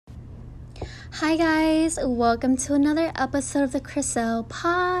Hi guys, welcome to another episode of the Chriselle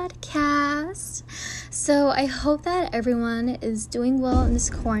podcast. So I hope that everyone is doing well in this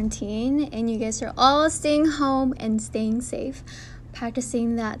quarantine and you guys are all staying home and staying safe,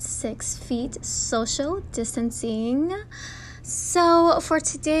 practicing that 6 feet social distancing. So for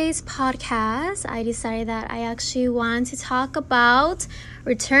today's podcast, I decided that I actually want to talk about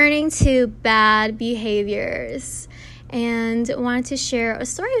returning to bad behaviors. And wanted to share a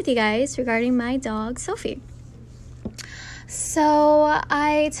story with you guys regarding my dog, Sophie. So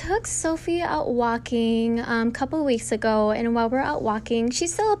I took Sophie out walking a couple weeks ago, and while we're out walking,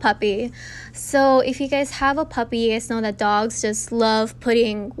 she's still a puppy. So if you guys have a puppy, you guys know that dogs just love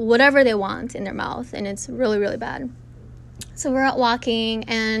putting whatever they want in their mouth, and it's really, really bad. So we're out walking,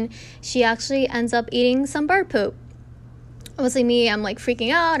 and she actually ends up eating some bird poop. Obviously me, I'm like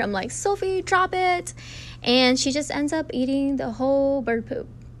freaking out. I'm like, Sophie, drop it. And she just ends up eating the whole bird poop.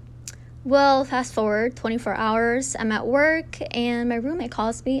 Well, fast forward 24 hours, I'm at work and my roommate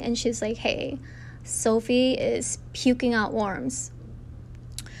calls me and she's like, hey, Sophie is puking out worms.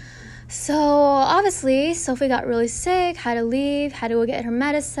 So obviously Sophie got really sick, had to leave, had to go get her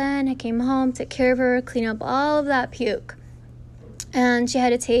medicine. I came home, took care of her, clean up all of that puke. And she had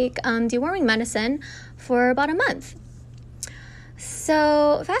to take deworming medicine for about a month.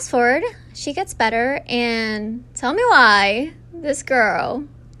 So fast forward, she gets better, and tell me why this girl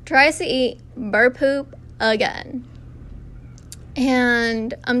tries to eat bird poop again.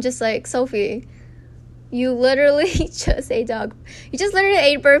 And I'm just like, Sophie, you literally just ate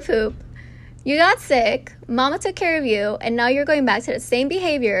bird poop. You got sick, mama took care of you, and now you're going back to the same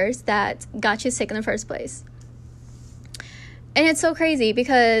behaviors that got you sick in the first place. And it's so crazy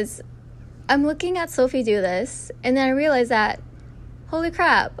because I'm looking at Sophie do this, and then I realize that holy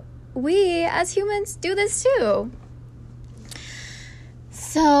crap, we as humans do this too.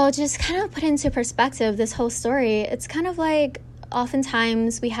 So just kind of put into perspective this whole story, it's kind of like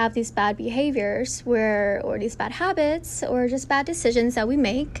oftentimes we have these bad behaviors or these bad habits or just bad decisions that we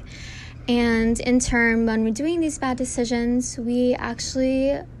make. And in turn, when we're doing these bad decisions, we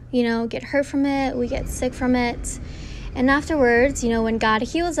actually, get hurt from it, we get sick from it. And afterwards, when God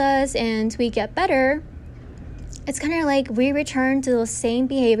heals us and we get better, it's kind of like we return to those same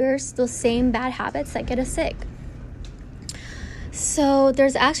behaviors, those same bad habits that get us sick. So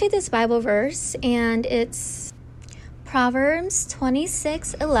there's actually this Bible verse, and it's Proverbs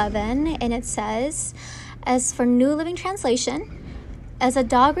 26:11, and it says, as for New Living Translation, as a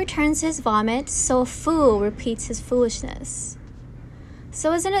dog returns to his vomit, so a fool repeats his foolishness.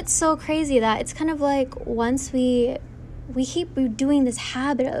 So isn't it so crazy that it's kind of like once we keep doing this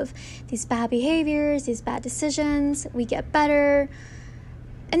habit of these bad behaviors, these bad decisions, we get better,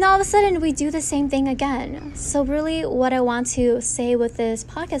 and all of a sudden we do the same thing again. So really what I want to say with this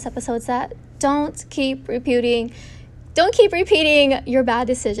podcast episode is that don't keep repeating your bad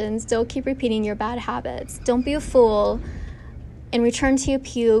decisions, don't keep repeating your bad habits, don't be a fool and return to your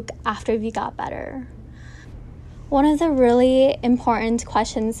puke after you got better. One of the really important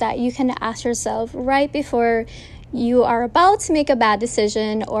questions that you can ask yourself right before you are about to make a bad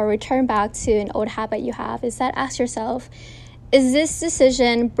decision or return back to an old habit you have is that ask yourself, is this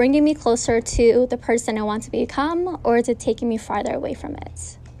decision bringing me closer to the person I want to become, or is it taking me farther away from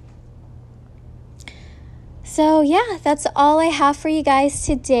it? So yeah, that's all I have for you guys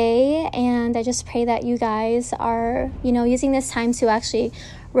today, and I just pray that you guys are, using this time to actually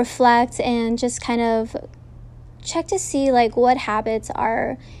reflect and just kind of check to see what habits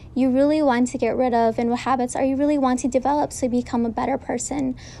are you really want to get rid of and what habits are you really want to develop so you become a better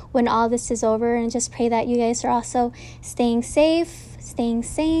person when all this is over. And just pray that you guys are also staying safe, staying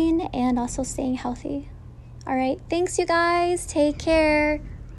sane, and also staying healthy. All right, thanks you guys. Take care.